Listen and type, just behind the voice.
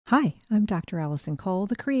Hi, I'm Dr. Alison Kole,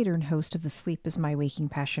 the creator and host of the Sleep is My Waking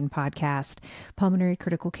Passion podcast, pulmonary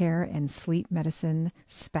critical care and sleep medicine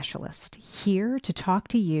specialist, here to talk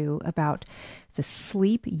to you about the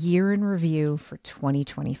sleep year in review for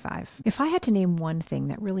 2025. If I had to name one thing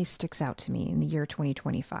that really sticks out to me in the year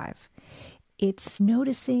 2025, it's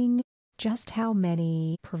noticing just how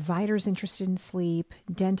many providers interested in sleep,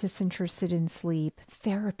 dentists interested in sleep,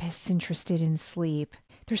 therapists interested in sleep.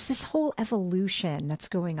 There's this whole evolution that's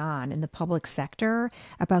going on in the public sector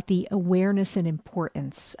about the awareness and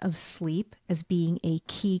importance of sleep as being a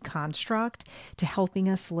key construct to helping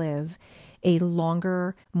us live a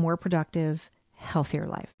longer, more productive, healthier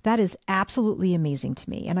life. That is absolutely amazing to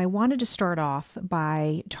me. And I wanted to start off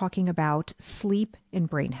by talking about sleep and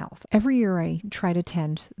brain health. Every year I try to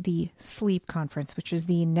attend the Sleep Conference, which is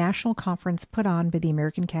the national conference put on by the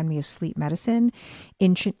American Academy of Sleep Medicine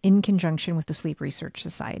in conjunction with the Sleep Research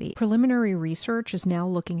Society. Preliminary research is now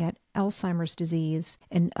looking at Alzheimer's disease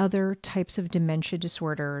and other types of dementia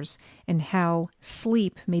disorders and how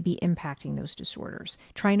sleep may be impacting those disorders,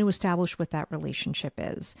 trying to establish what that relationship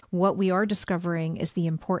is. What we are discovering is the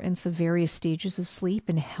importance of various stages of sleep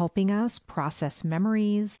in helping us process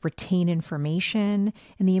memories, retain information,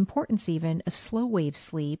 and the importance even of slow wave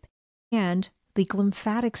sleep and the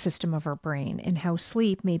glymphatic system of our brain and how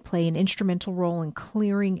sleep may play an instrumental role in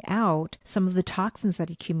clearing out some of the toxins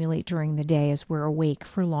that accumulate during the day as we're awake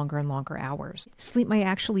for longer and longer hours. Sleep might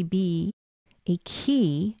actually be a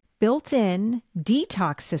key built-in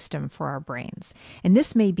detox system for our brains. And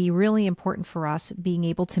this may be really important for us being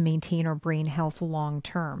able to maintain our brain health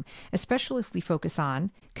long-term, especially if we focus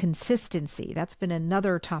on consistency. That's been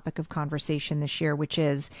another topic of conversation this year, which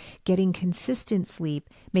is getting consistent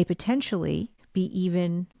sleep may potentially be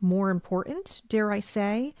even more important, dare I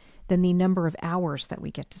say, than the number of hours that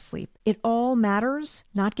we get to sleep. It all matters,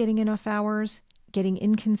 not getting enough hours, getting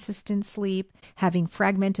inconsistent sleep, having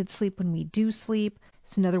fragmented sleep when we do sleep.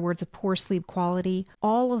 So in other words, a poor sleep quality,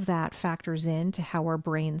 all of that factors into how our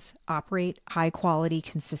brains operate. High quality,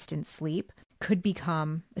 consistent sleep could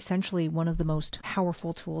become essentially one of the most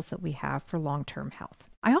powerful tools that we have for long-term health.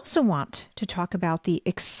 I also want to talk about the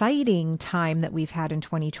exciting time that we've had in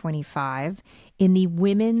 2025 in the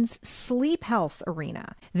women's sleep health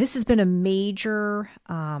arena. This has been a major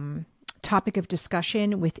topic of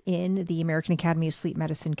discussion within the American Academy of Sleep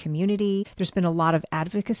Medicine community. There's been a lot of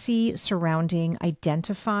advocacy surrounding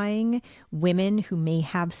identifying women who may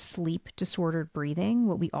have sleep disordered breathing,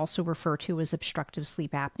 what we also refer to as obstructive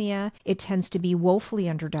sleep apnea. It tends to be woefully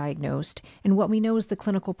underdiagnosed, and what we know is the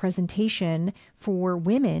clinical presentation for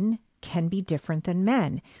women can be different than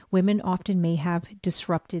men. Women often may have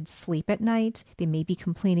disrupted sleep at night. They may be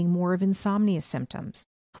complaining more of insomnia symptoms.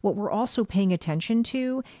 What we're also paying attention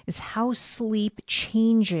to is how sleep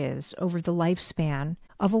changes over the lifespan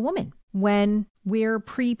of a woman. When we're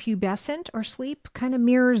prepubescent, our sleep kind of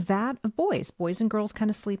mirrors that of boys. Boys and girls kind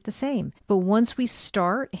of sleep the same. But once we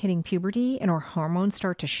start hitting puberty and our hormones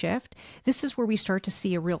start to shift, this is where we start to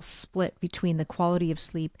see a real split between the quality of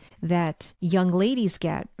sleep that young ladies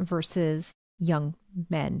get versus young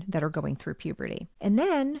men that are going through puberty. And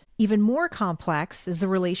then even more complex is the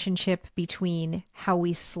relationship between how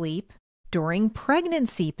we sleep during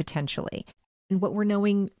pregnancy potentially. And what we're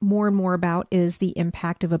knowing more and more about is the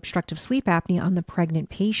impact of obstructive sleep apnea on the pregnant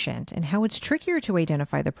patient and how it's trickier to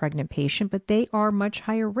identify the pregnant patient, but they are much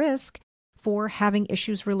higher risk for having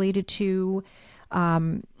issues related to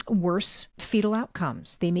worse fetal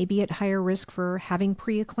outcomes. They may be at higher risk for having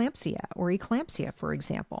preeclampsia or eclampsia, for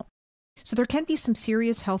example. So there can be some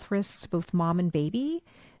serious health risks, both mom and baby,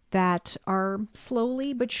 that are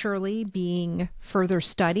slowly but surely being further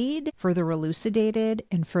studied, further elucidated,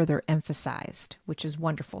 and further emphasized, which is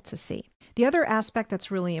wonderful to see. The other aspect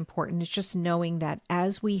that's really important is just knowing that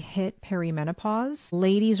as we hit perimenopause,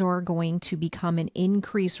 ladies are going to become an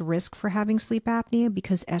increased risk for having sleep apnea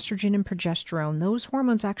because estrogen and progesterone, those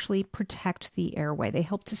hormones actually protect the airway. They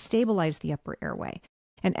help to stabilize the upper airway.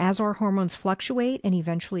 And as our hormones fluctuate and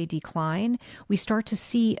eventually decline, we start to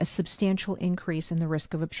see a substantial increase in the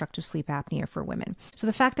risk of obstructive sleep apnea for women. So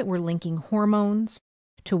the fact that we're linking hormones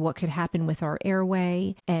to what could happen with our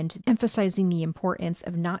airway and emphasizing the importance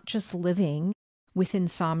of not just living with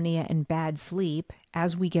insomnia and bad sleep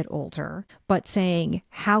as we get older, but saying,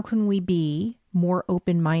 how can we be more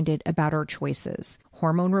open-minded about our choices?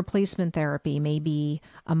 Hormone replacement therapy may be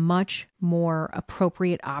a much more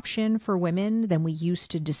appropriate option for women than we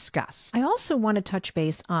used to discuss. I also want to touch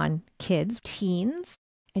base on kids, teens,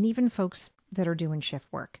 and even folks that are doing shift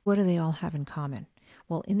work. What do they all have in common?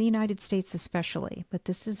 Well, in the United States especially, but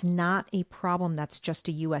this is not a problem that's just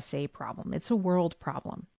a USA problem. It's a world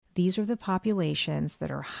problem. These are the populations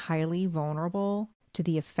that are highly vulnerable to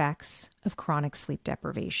the effects of chronic sleep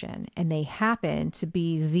deprivation, and they happen to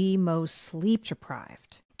be the most sleep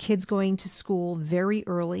deprived. Kids going to school very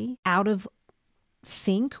early, out of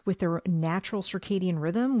sync with their natural circadian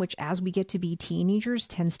rhythm, which as we get to be teenagers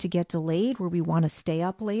tends to get delayed, where we want to stay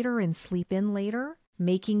up later and sleep in later.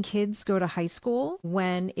 Making kids go to high school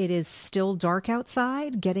when it is still dark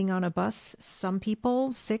outside, getting on a bus, some people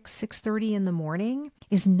 6:30 in the morning,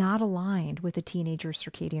 is not aligned with a teenager's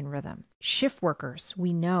circadian rhythm. Shift workers,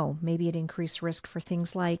 we know, may be at increased risk for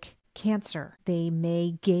things like cancer. They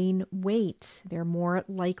may gain weight. They're more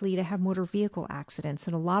likely to have motor vehicle accidents.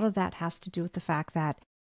 And a lot of that has to do with the fact that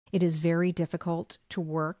it is very difficult to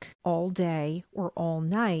work all day or all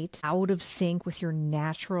night out of sync with your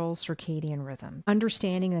natural circadian rhythm.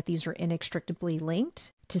 Understanding that these are inextricably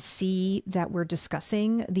linked, to see that we're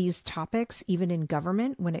discussing these topics even in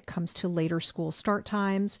government when it comes to later school start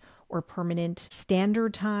times or permanent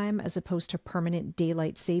standard time as opposed to permanent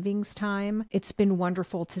daylight savings time. It's been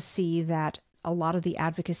wonderful to see that a lot of the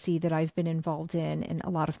advocacy that I've been involved in and a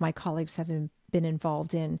lot of my colleagues have been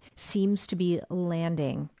involved in seems to be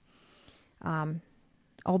landing,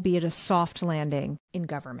 albeit a soft landing in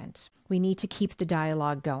government. We need to keep the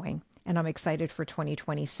dialogue going. And I'm excited for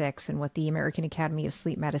 2026 and what the American Academy of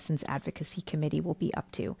Sleep Medicine's Advocacy Committee will be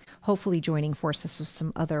up to. Hopefully joining forces with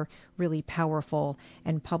some other really powerful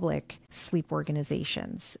and public sleep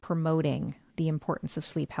organizations promoting the importance of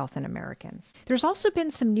sleep health in Americans. There's also been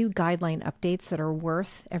some new guideline updates that are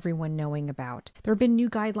worth everyone knowing about. There have been new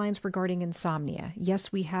guidelines regarding insomnia.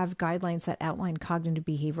 Yes, we have guidelines that outline cognitive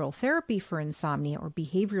behavioral therapy for insomnia or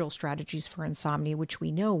behavioral strategies for insomnia, which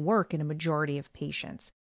we know work in a majority of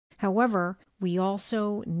patients. However, we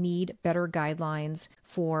also need better guidelines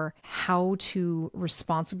for how to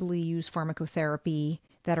responsibly use pharmacotherapy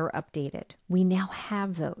that are updated. We now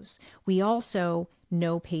have those. We also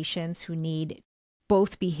know patients who need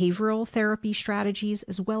both behavioral therapy strategies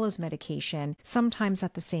as well as medication, sometimes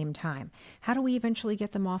at the same time. How do we eventually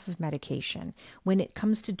get them off of medication? When it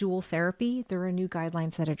comes to dual therapy, there are new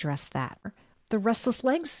guidelines that address that. The restless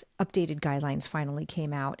legs updated guidelines finally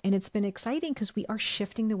came out, and it's been exciting because we are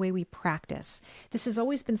shifting the way we practice. This has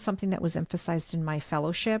always been something that was emphasized in my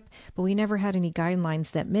fellowship, but we never had any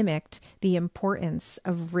guidelines that mimicked the importance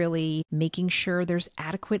of really making sure there's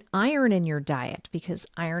adequate iron in your diet, because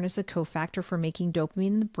iron is a cofactor for making dopamine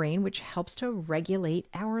in the brain, which helps to regulate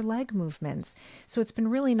our leg movements. So it's been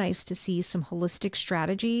really nice to see some holistic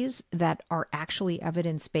strategies that are actually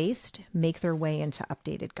evidence-based make their way into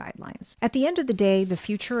updated guidelines. At the end of the day, the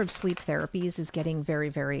future of sleep therapies is getting very,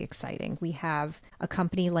 very exciting. We have a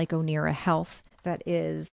company like Onera Health that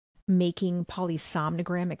is making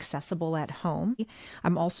polysomnogram accessible at home.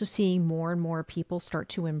 I'm also seeing more and more people start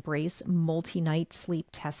to embrace multi-night sleep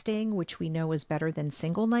testing, which we know is better than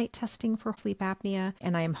single night testing for sleep apnea.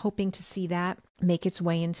 And I am hoping to see that make its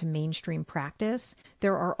way into mainstream practice.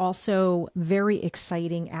 There are also very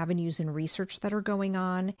exciting avenues in research that are going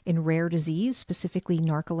on in rare disease, specifically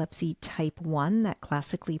narcolepsy type 1 that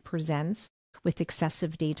classically presents with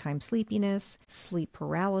excessive daytime sleepiness, sleep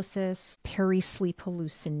paralysis, peri-sleep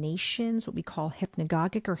hallucinations, what we call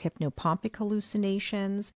hypnagogic or hypnopompic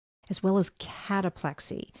hallucinations, as well as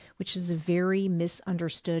cataplexy, which is a very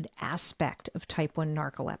misunderstood aspect of type 1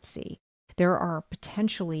 narcolepsy. There are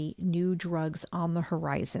potentially new drugs on the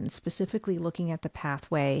horizon, specifically looking at the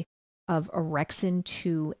pathway of orexin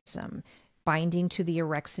 2, binding to the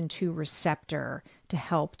orexin 2 receptor to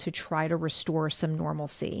help to try to restore some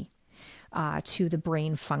normalcy to the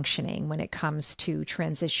brain functioning when it comes to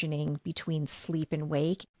transitioning between sleep and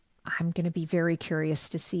wake. I'm going to be very curious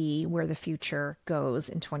to see where the future goes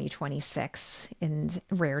in 2026 in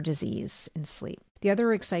rare disease and sleep. The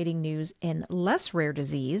other exciting news in less rare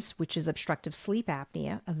disease, which is obstructive sleep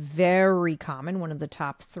apnea, a very common, one of the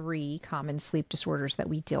top 3 common sleep disorders that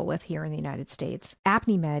we deal with here in the United States.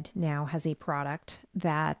 ApneaMed now has a product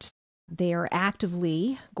that they are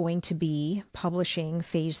actively going to be publishing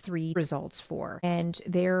phase 3 results for. And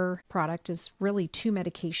their product is really 2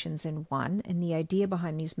 medications in one. And the idea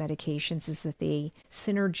behind these medications is that they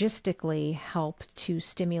synergistically help to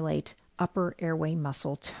stimulate upper airway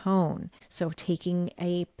muscle tone. So taking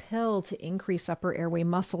a pill to increase upper airway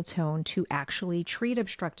muscle tone to actually treat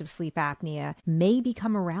obstructive sleep apnea may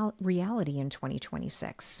become a reality in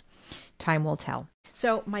 2026. Time will tell.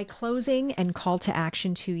 So my closing and call to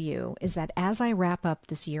action to you is that as I wrap up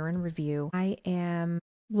this year in review, I am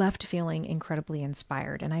left feeling incredibly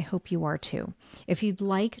inspired, and I hope you are too. If you'd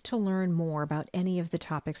like to learn more about any of the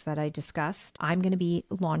topics that I discussed, I'm going to be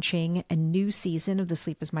launching a new season of the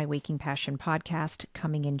Sleep is My Waking Passion podcast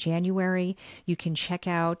coming in January. You can check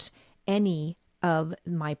out any of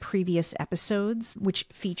my previous episodes, which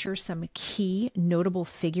feature some key notable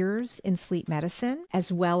figures in sleep medicine,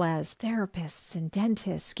 as well as therapists and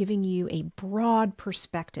dentists, giving you a broad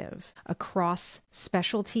perspective across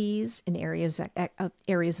specialties and areas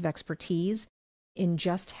of expertise in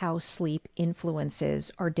just how sleep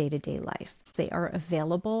influences our day-to-day life. They are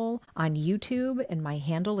available on YouTube, and my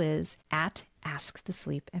handle is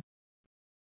 @AskTheSleep.